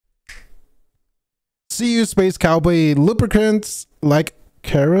SeeYouSpaceCowboy Lubricants like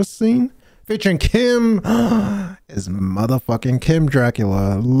Kerosene featuring Kim is motherfucking Kim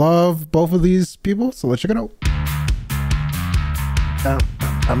Dracula. Love both of these people, so let's check it out.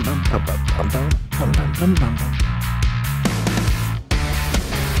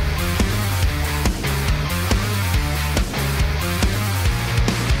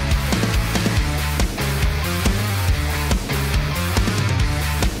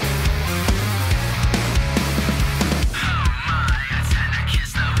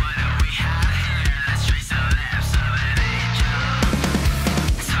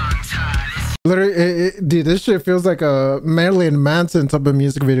 Literally, dude, this shit feels like a Marilyn Manson type of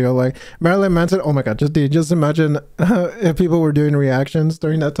music video. Like Marilyn Manson, oh my god, just imagine if people were doing reactions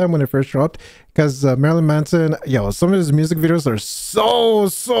during that time when it first dropped. Because Marilyn Manson, yo, some of his music videos are so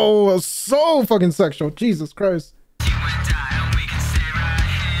fucking sexual. Jesus Christ.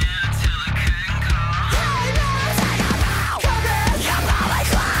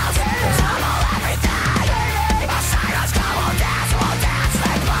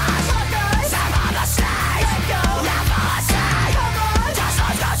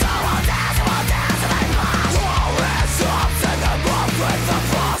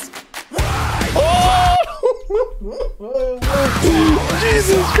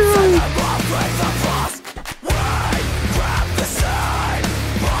 Jesus Christ!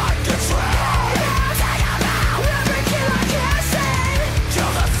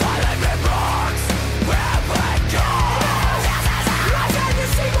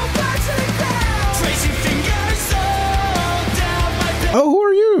 Oh, who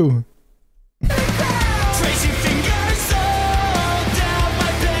are you?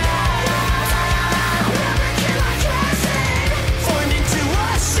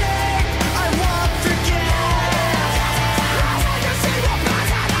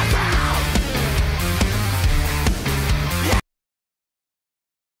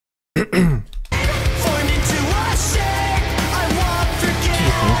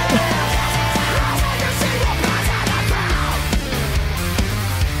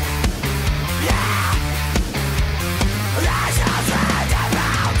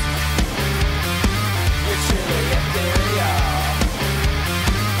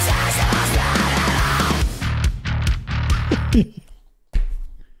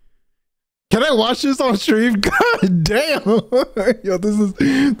 Can I watch this on stream? God damn! Yo, this is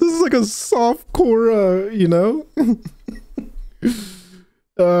like a softcore, you know.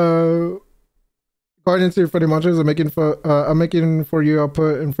 Guardians to your funny monsters. I'm making for you. I'll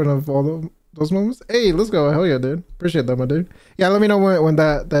put in front of all those moments. Hey, let's go! Hell yeah, dude. Appreciate that, my dude. Yeah, let me know when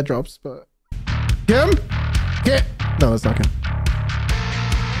that drops. But Kim, no, it's not Kim.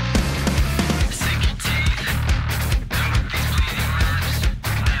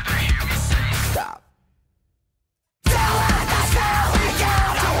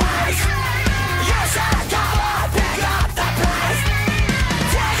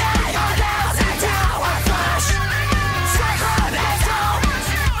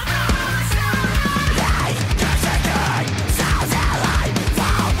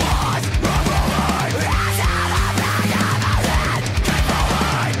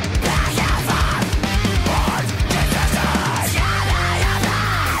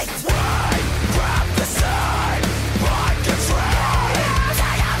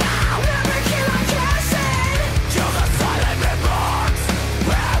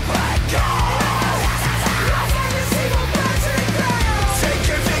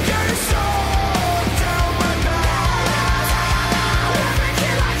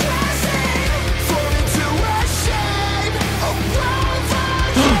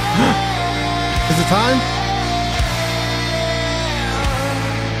 Is it time?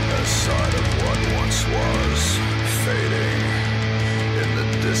 A side of what once was fading. In the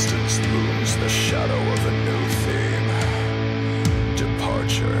distance looms the shadow of a new theme.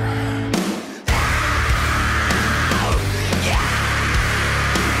 Departure.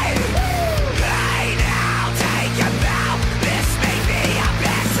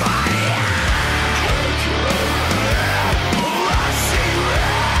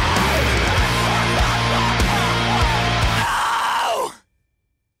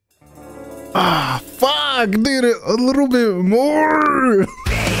 Ah, fuck, dude, a little bit more.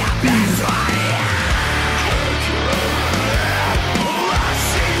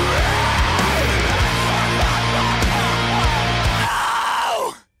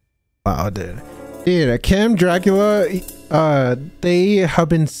 Wow, dude. Dude, Kim Dracula, they have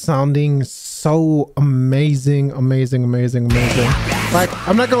been sounding so amazing. Like,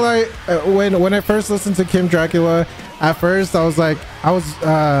 I'm not gonna lie, when I first listened to Kim Dracula, At first, I was like, I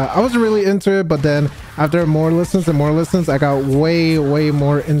wasn't really into it, but then after more listens and more listens, I got way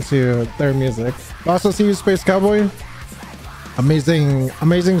more into their music. Also, See You Space Cowboy, amazing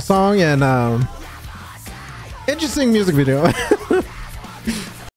song and interesting music video.